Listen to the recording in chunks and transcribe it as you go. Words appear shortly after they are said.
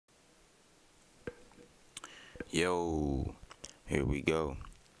Yo, here we go.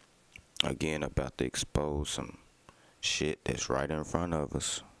 Again, about to expose some shit that's right in front of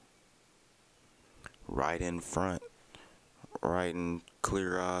us. Right in front. Right in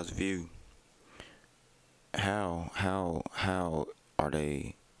clear eyes view. How are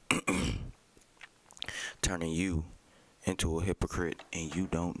they turning you into a hypocrite and you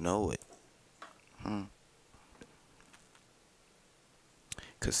don't know it?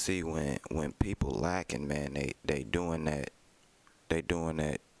 Cause see, when people lacking, man, they doing that. They doing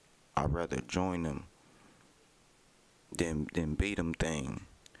that. I'd rather join them than beat them thing.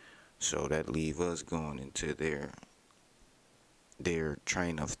 So that leave us going into their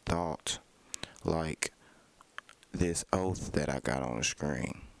train of thought, like this oath that I got on the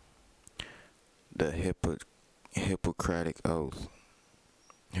screen, the Hippocratic oath,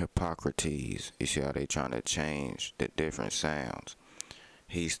 Hippocrates. You see how they trying to change the different sounds.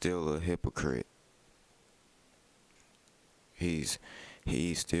 He's still a hypocrite. He's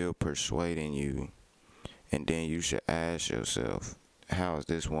still persuading you, and then you should ask yourself, how is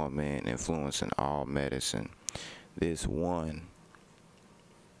this one man influencing all medicine? This one,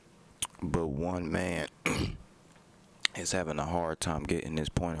 but one man is having a hard time getting this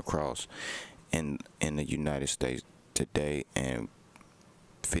point across in the United States today and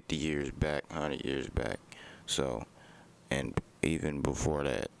 50 years back, 100 years back. So, and even before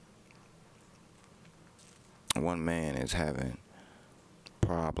that, one man is having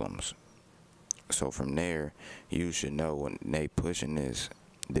problems. So from there, you should know when they pushing this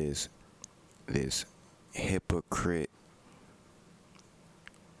hypocrite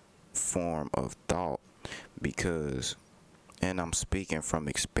form of thought, because, and I'm speaking from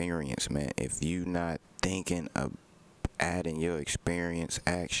experience, man. If you not thinking of adding your experience,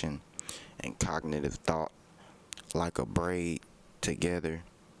 action, and cognitive thought like a braid together,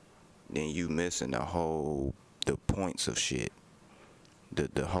 then you missing the points of shit,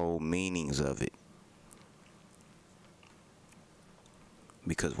 the whole meanings of it.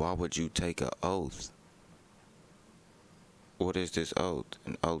 Because why would you take an oath? What is this oath?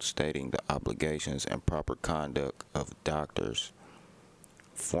 An oath stating the obligations and proper conduct of doctors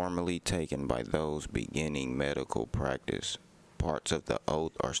formerly taken by those beginning medical practice. Parts of the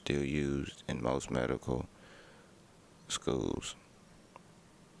oath are still used in most medical schools.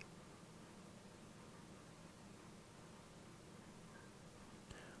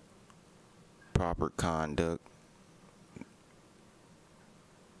 Proper conduct.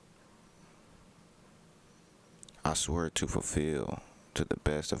 I swear to fulfill to the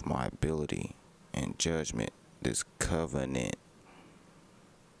best of my ability and judgment this covenant.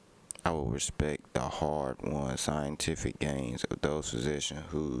 I will respect the hard-won scientific gains of those physicians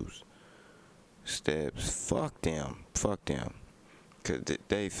whose steps, fuck them, cause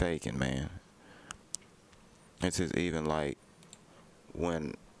they faking, man. This is even like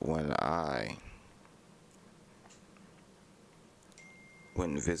when I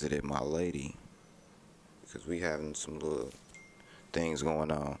went and visited my lady, because we having some little things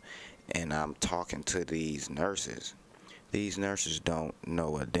going on, and I'm talking to these nurses. These nurses don't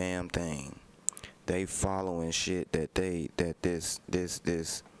know a damn thing. They following shit that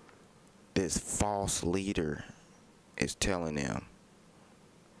this false leader is telling them.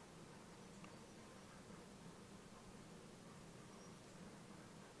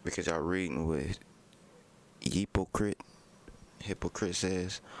 Because y'all reading what hypocrite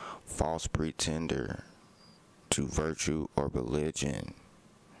says, false pretender to virtue or religion,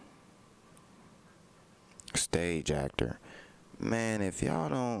 stage actor. Man, if y'all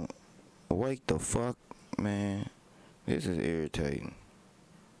don't wake the fuck, man, this is irritating.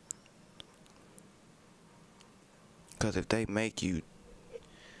 Cause if they make you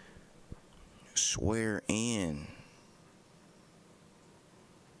swear in,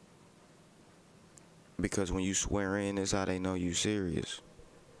 because when you swear in, that's how they know you serious.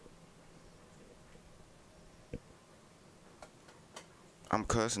 I'm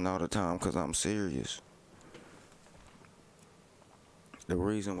cussing all the time because I'm serious. The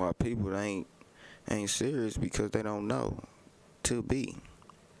reason why people ain't serious because they don't know to be.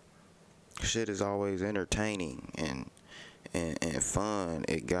 Shit is always entertaining and fun.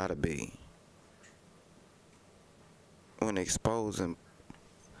 It gotta be. When exposing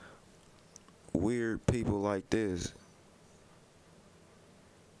weird people like this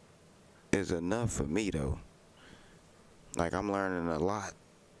is enough for me, though. Like, I'm learning a lot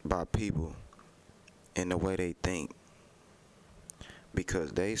about people and the way they think,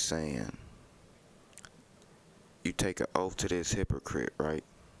 because they saying you take an oath to this hypocrite, right?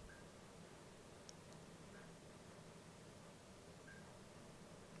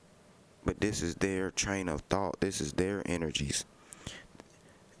 But this is their train of thought. This is their energies.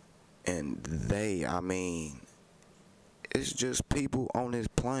 And they, I mean, it's just people on this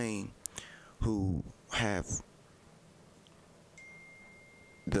plane who have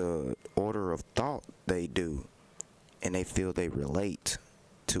the order of thought they do, and they feel they relate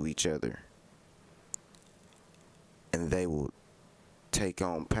to each other, and they will take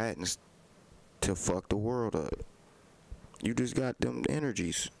on patents to fuck the world up. You just got them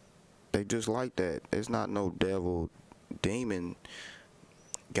energies. They just like that. It's not no devil, demon,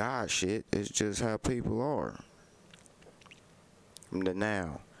 God shit. It's just how people are.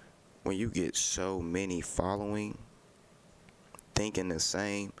 Now, when you get so many following, thinking the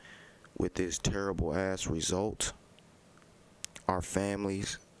same, with this terrible ass result, our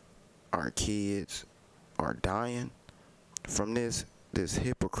families, our kids are dying from this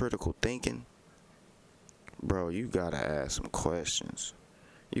hypocritical thinking. Bro, you gotta ask some questions.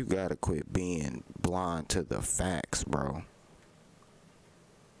 You gotta quit being blind to the facts, bro.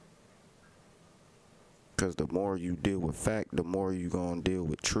 Because the more you deal with fact, the more you gonna deal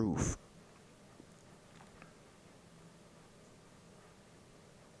with truth.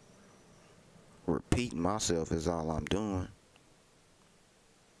 Repeating myself is all I'm doing.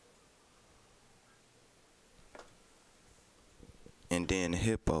 And then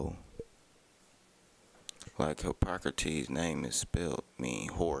hippo, like Hippocrates' name is spelled, mean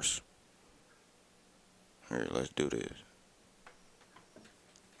horse. Here, let's do this.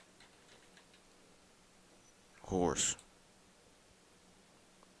 Horse.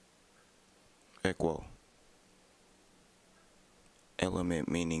 Equo. Element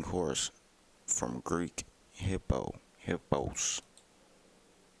meaning horse, from Greek hippo, hippos.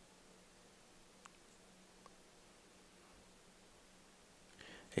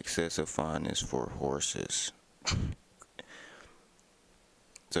 Excessive fondness for horses.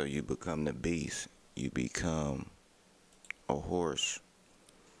 So you become the beast. You become a horse.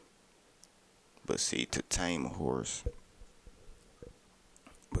 But see, to tame a horse,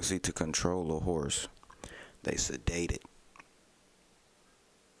 to control a horse, they sedate it.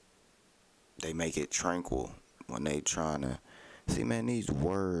 They make it tranquil when they trying to... See, man, these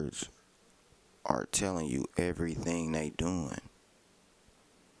words are telling you everything they doing.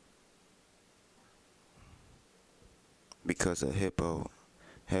 Because a hippo,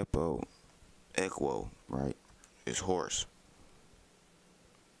 equo, right, is horse,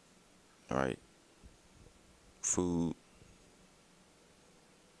 right? Food.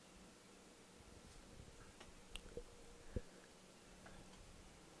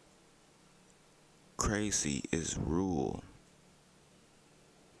 Crazy is rule.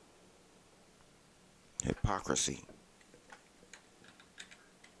 Hypocrisy.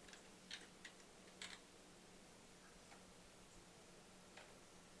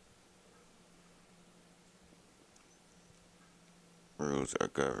 Rules are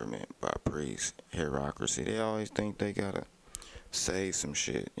government by priests. Hippocracy. They always think they gotta save some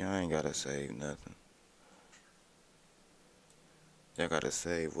shit. Y'all ain't gotta save nothing. Y'all gotta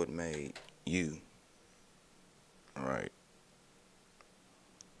save what made you. Alright.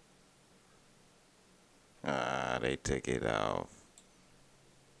 They took it off.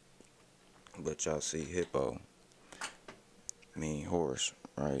 But y'all see hippo mean horse,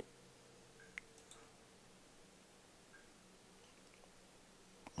 right?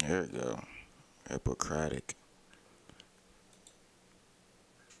 There we go. Hippocratic.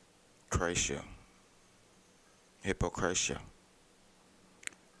 Cratia. Hippocracia.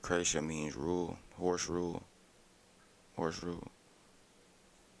 Cratia means rule. Horse rule. Horse rule.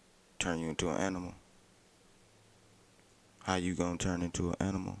 Turn you into an animal. How you gonna turn into an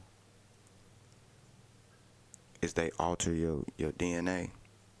animal? Is they alter your DNA.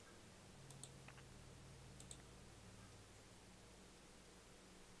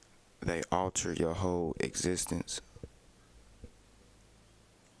 They alter your whole existence.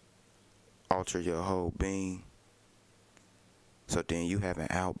 Alter your whole being. So then you have an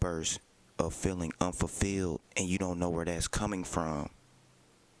outburst of feeling unfulfilled and you don't know where that's coming from.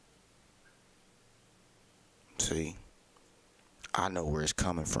 See, I know where it's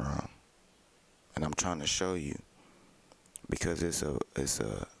coming from, and I'm trying to show you, because it's a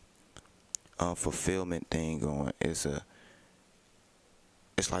unfulfillment thing going. It's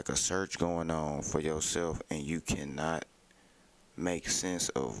like a search going on for yourself, and you cannot make sense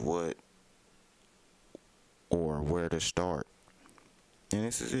of what or where to start. And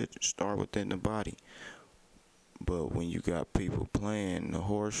this is it. Start within the body. But when you got people playing the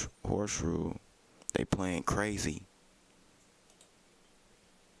horse rule, they playing crazy.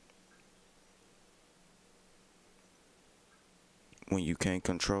 When you can't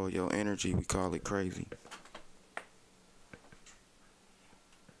control your energy, we call it crazy.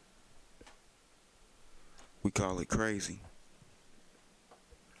 We call it crazy.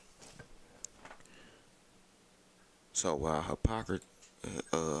 So while Hippocrates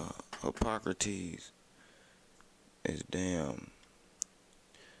is damn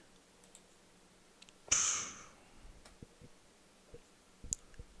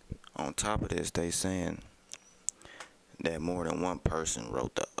on top of this, they saying that more than one person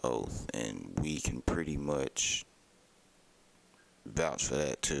wrote the oath, and we can pretty much vouch for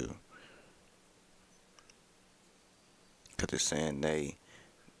that too. Cause it's saying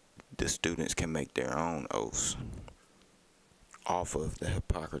the students can make their own oaths off of the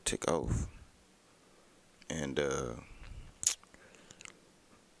Hippocratic oath, and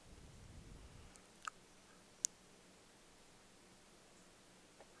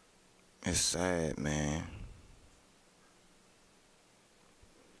it's sad, man.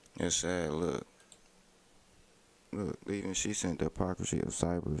 It's sad. Look, even she sent the hypocrisy of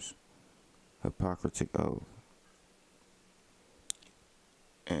Cyber's Hippocratic oath.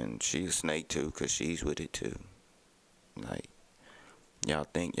 And she's a snake too, cause she's with it too. Like, y'all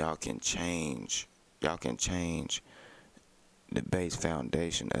think y'all can change the base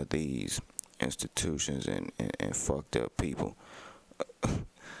foundation of these institutions and fucked up people.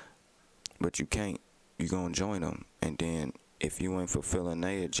 But you can't. You gonna join them, and then if you ain't fulfilling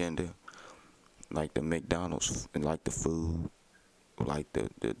their agenda, like the McDonald's, like the food, like the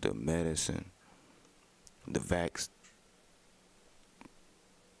medicine, the vax.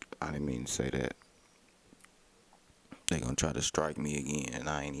 I didn't mean to say that. They gonna try to strike me again, and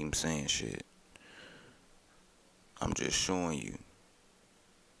I ain't even saying shit. I'm just showing you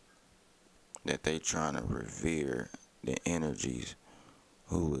that they trying to revere the energies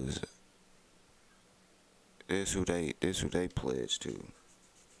who is this who they pledge to.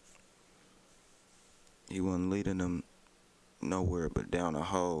 He wasn't leading them nowhere but down a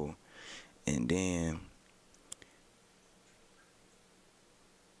hole, and then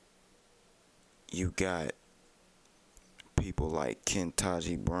you got people like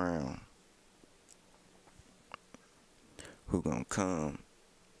Kentaji Brown who gonna come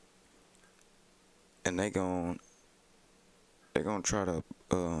and they gonna try to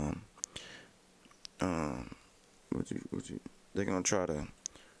they gonna try to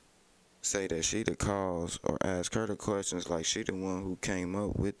say that she the cause, or ask her the questions like she the one who came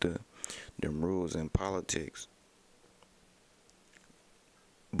up with them rules in politics.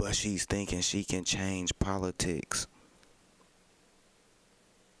 But she's thinking she can change politics.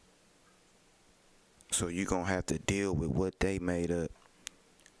 So you gonna have to deal with what they made up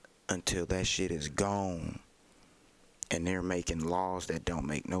until that shit is gone. And they're making laws that don't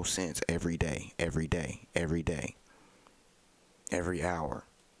make no sense every day, every day, every day, every hour.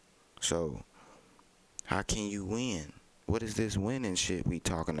 So how can you win? What is this winning shit we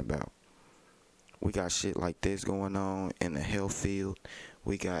talking about? We got shit like this going on in the health field.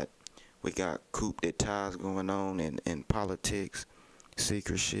 We got coup d'etats going on in politics,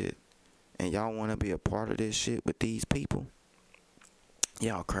 secret shit. And y'all want to be a part of this shit with these people?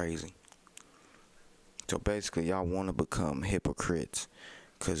 Y'all crazy. So basically, y'all want to become hypocrites,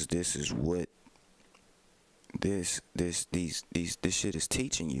 cause this is what this shit is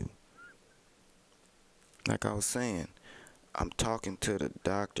teaching you. Like I was saying, I'm talking to the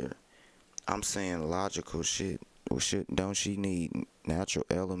doctor. I'm saying logical shit. Well, shit, don't she need natural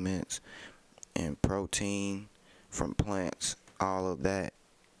elements and protein from plants? All of that.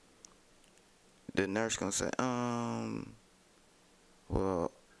 The nurse gonna say,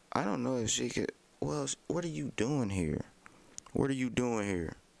 well, I don't know if she could. Well, what are you doing here? What are you doing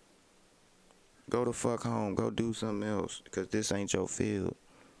here? Go the fuck home. Go do something else, because this ain't your field.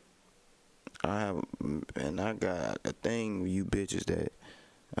 I got a thing with you bitches that,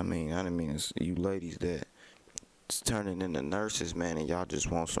 I didn't mean it's you ladies that it's turning into nurses, man, and y'all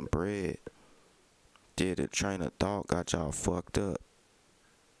just want some bread. Did a train of thought got y'all fucked up.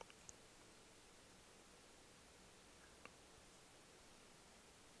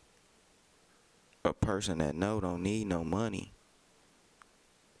 A person that don't need no money.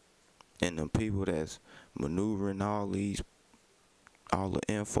 And the people that's maneuvering all the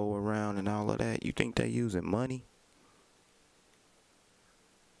info around and all of that, you think they using money?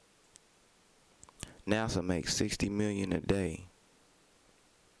 NASA makes $60 million a day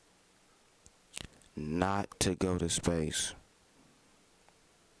not to go to space,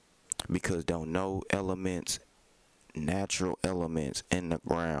 because don't know elements, natural elements in the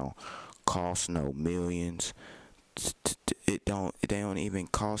ground cost no millions. They don't even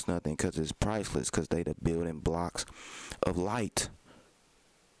cost nothing, because it's priceless, because they the building blocks of light.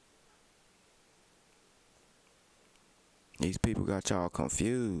 These people got y'all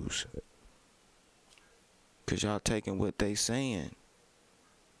confused. Cause y'all taking what they saying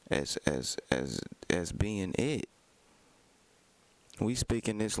as being it. We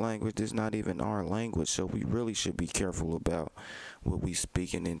speaking this language, this not even our language, so we really should be careful about what we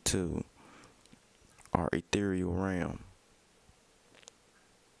speaking into our ethereal realm.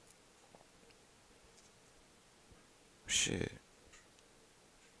 Shit.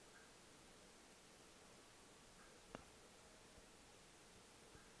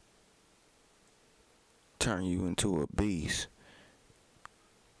 Turn you into a beast.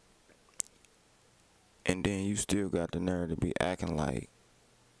 And then you still got the nerve to be acting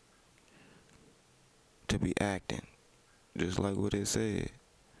just like what it said.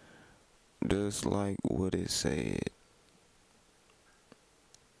 Just like what it said.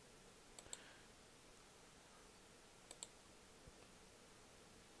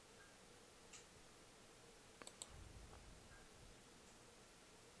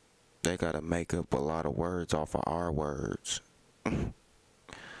 They gotta make up a lot of words off of our words.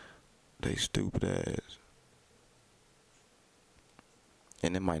 They stupid ass.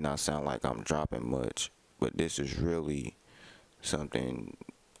 And it might not sound like I'm dropping much, but this is really something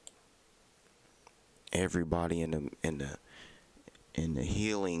everybody in the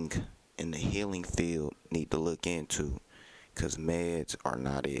healing field need to look into, cause meds are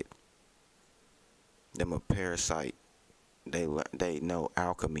not it. Them a parasite. They know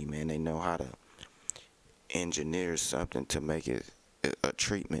alchemy, man. They know how to engineer something to make it a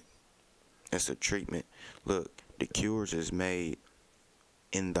treatment. It's a treatment. Look, the cures is made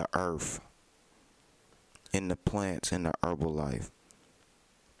in the earth, in the plants, in the herbal life.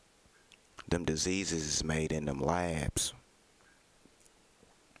 Them diseases is made in them labs,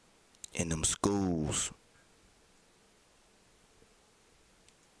 in them schools.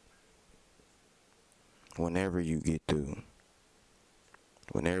 Whenever you get through,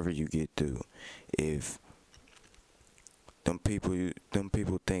 if them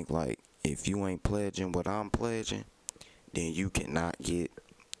people think like, if you ain't pledging what I'm pledging, then you cannot get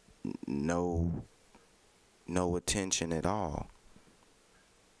no attention at all.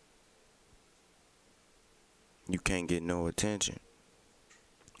 You can't get no attention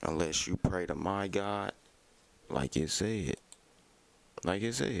unless you pray to my God, like it said. Like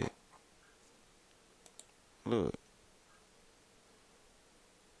it said. Look.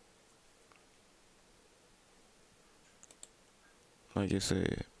 Like it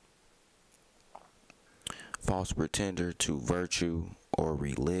said. False pretender to virtue or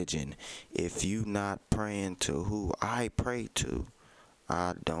religion. If you not praying to who I pray to,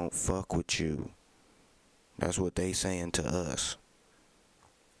 I don't fuck with you. That's what they saying to us.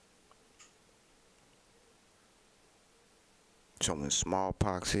 So when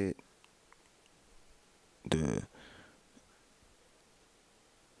smallpox hit, the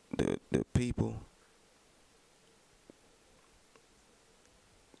people,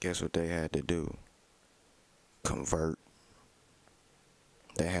 guess what they had to do? Convert.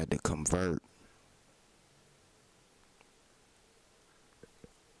 They had to convert.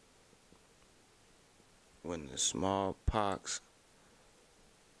 When the smallpox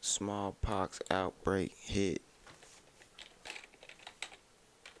outbreak hit,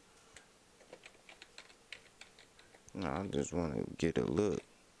 I just want to get a look.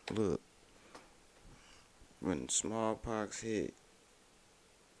 Look. When smallpox hit,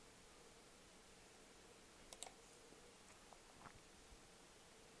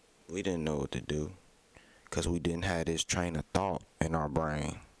 we didn't know what to do, because we didn't have this train of thought in our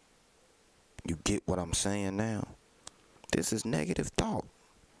brain. You get what I'm saying now? This is negative thought.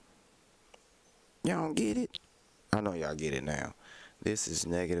 Y'all don't get it? I know y'all get it now. This is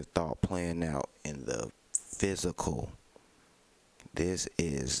negative thought playing out in the physical. This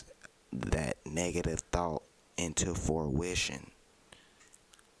is that negative thought into fruition.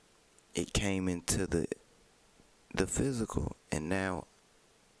 It came into the physical, and now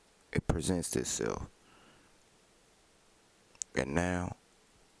it presents itself. And now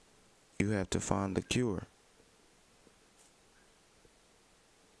you have to find the cure.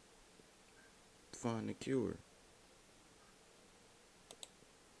 Find the cure.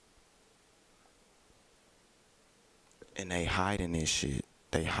 And they hiding this shit.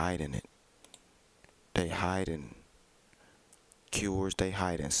 They hiding it. They hiding cures. They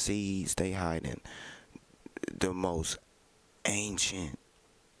hiding seeds. They hiding the most ancient.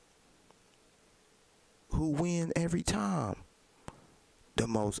 Who win every time? The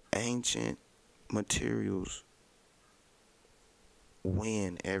most ancient materials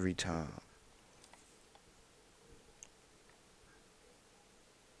win every time.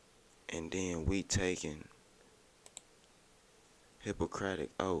 And then we taking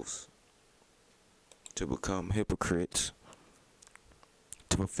Hippocratic oaths to become hypocrites,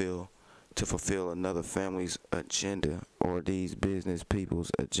 to fulfill another family's agenda or these business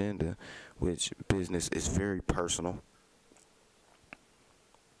people's agenda, which business is very personal.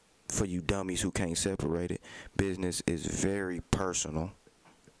 For you dummies who can't separate it, business is very personal.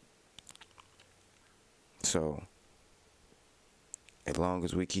 So, as long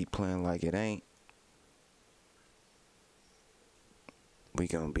as we keep playing like it ain't, we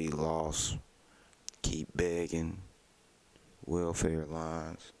gonna be lost. Keep begging, welfare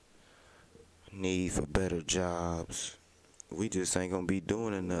lines, need for better jobs. We just ain't gonna be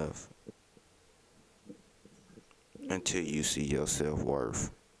doing enough until you see your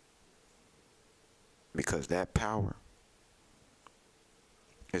self-worth. Because that power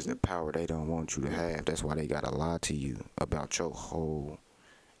is the power they don't want you to have. That's why they gotta lie to you about your whole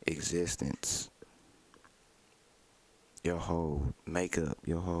existence, your whole makeup,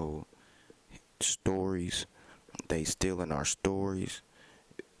 your whole stories. They stealing our stories,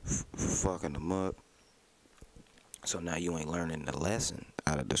 fucking them up. So now you ain't learning the lesson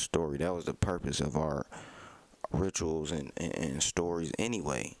out of the story. That was the purpose of our rituals and stories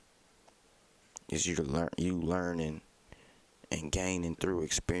anyway. Is you learning and gaining through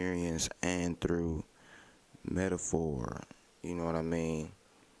experience and through metaphor. You know what I mean?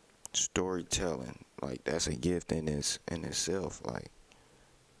 Storytelling, like that's a gift in itself. Like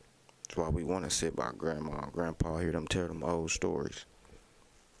that's why we want to sit by grandma and grandpa, hear them tell them old stories.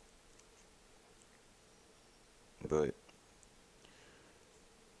 But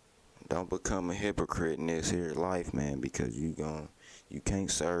don't become a hypocrite in this here life, man, because you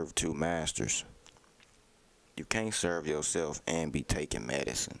can't serve two masters. You can't serve yourself and be taking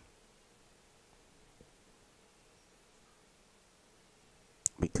medicine.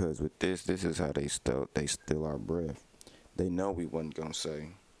 Because with this is how they steal our breath. They know we wasn't gonna say.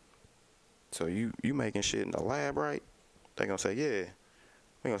 So you making shit in the lab, right? They gonna say, yeah.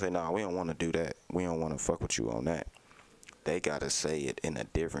 We gonna say, nah, we don't wanna do that. We don't wanna fuck with you on that. They gotta say it in a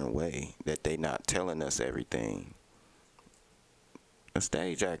different way, that they not telling us everything. A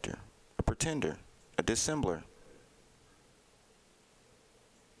stage actor, a pretender, a dissembler.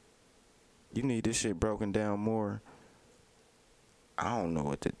 You need this shit broken down more. I don't know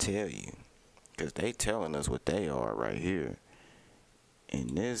what to tell you, because they telling us what they are right here.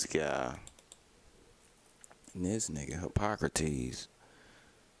 And this guy, this nigga Hippocrates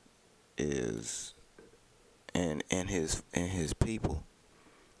is and his people,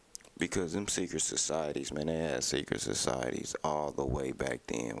 because them secret societies, man, they had secret societies all the way back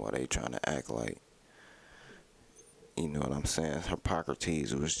then while they trying to act like, you know what I'm saying,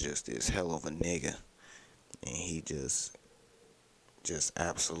 Hippocrates was just this hell of a nigga, and he just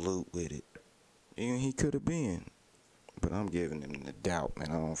absolute with it. And he could have been, but I'm giving him the doubt, man.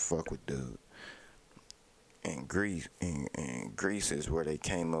 I don't fuck with dude. And Greece is where they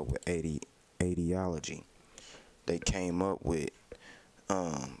came up with ideology. They came up with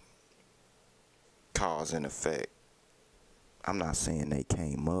cause and effect. I'm not saying they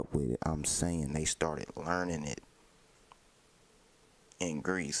came up with it. I'm saying they started learning it in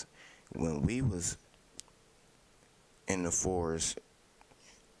Greece. When we was in the forest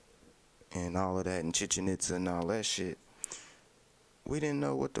and all of that, and Chichen Itza and all that shit, we didn't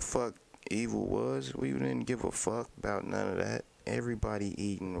know what the fuck evil was. We didn't give a fuck about none of that. Everybody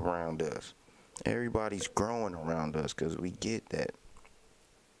eating around us. Everybody's growing around us, because we get that.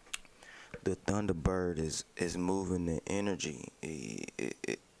 The Thunderbird is moving the energy.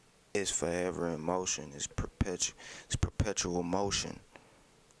 It's forever in motion. It's perpetual motion.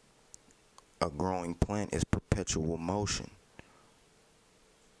 A growing plant is perpetual motion.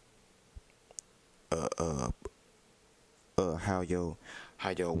 How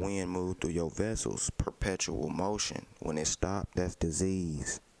your wind move through your vessels, perpetual motion. When it stop, that's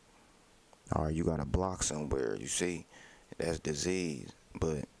disease. Or you got a block somewhere, you see, that's disease.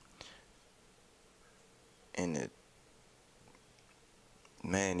 But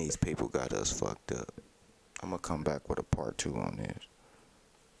man, these people got us fucked up. I'm gonna come back with a part 2 on this.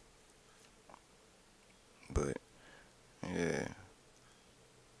 But yeah,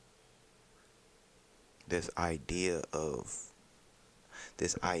 this idea of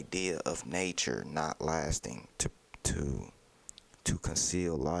nature not lasting to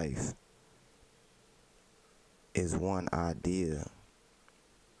conceal life is one idea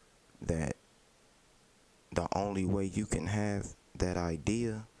that the only way you can have that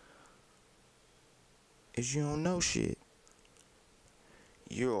idea is you don't know shit.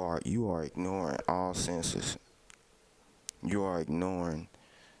 You are ignoring all senses.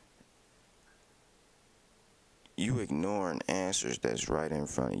 you ignoring answers that's right in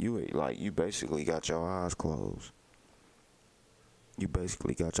front of you. Like, you basically got your eyes closed. You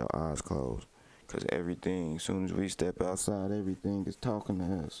basically got your eyes closed. Because everything, as soon as we step outside, everything is talking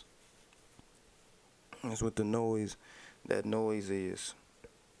to us. That's what that noise is.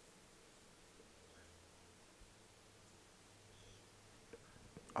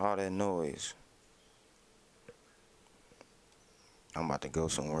 All that noise. I'm about to go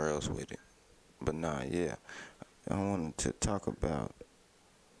somewhere else with it. But nah, yeah. I wanted to talk about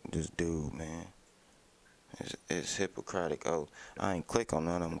this dude, man. It's Hippocratic oath. I ain't click on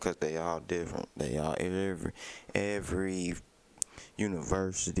none of them because they all different. They all, every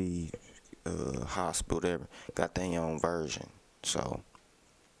university, hospital, whatever, got their own version. So,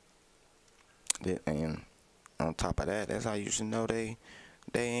 and on top of that, that's how you should know they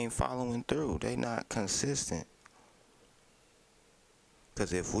ain't following through. They not consistent.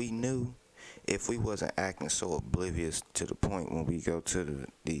 Because if we knew, if we wasn't acting so oblivious to the point when we go to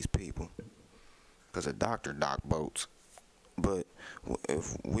these people, because a doctor dock boats, but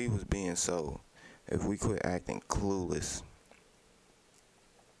if we was being so, if we quit acting clueless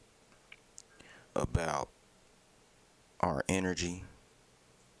about our energy,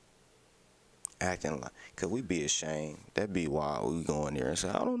 acting like, cause we be ashamed. That'd be why we go in there and say,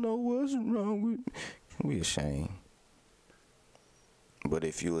 I don't know what's wrong with me. We ashamed. But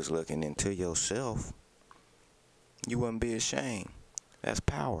if you was looking into yourself, you wouldn't be ashamed. That's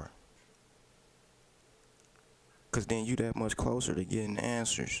power. Cause then you that much closer to getting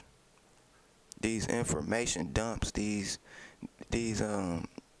answers. These information dumps, the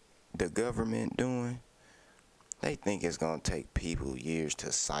government doing, they think it's gonna take people years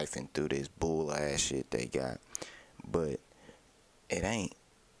to siphon through this bull ass shit they got. But it ain't.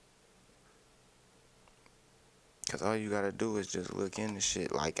 Cause all you gotta do is just look into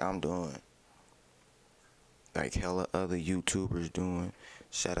shit like I'm doing. Like hella other YouTubers doing.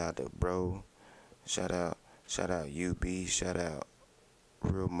 Shout out to Bro. Shout out UB. Shout out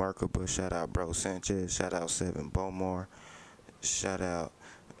Real Merkable. Shout out Bro Sanchez. Shout out Seven Bomar. Shout out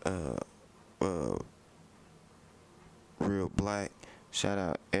Real Black. Shout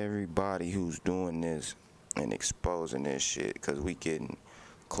out everybody who's doing this and exposing this shit. Cause we getting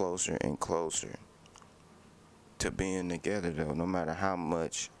closer and closer to being together though. No matter how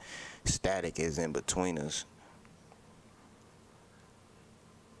much static is in between us,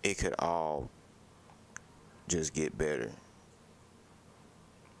 it could all just get better.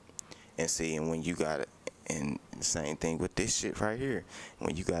 And see, and when you got it, and the same thing with this shit right here,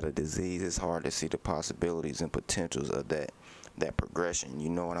 when you got a disease, it's hard to see the possibilities and potentials of that progression. You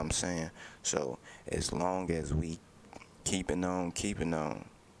know what I'm saying? So as long as we keeping on,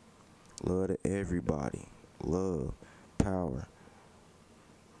 love to everybody, love, power,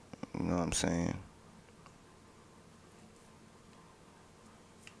 you know what I'm saying?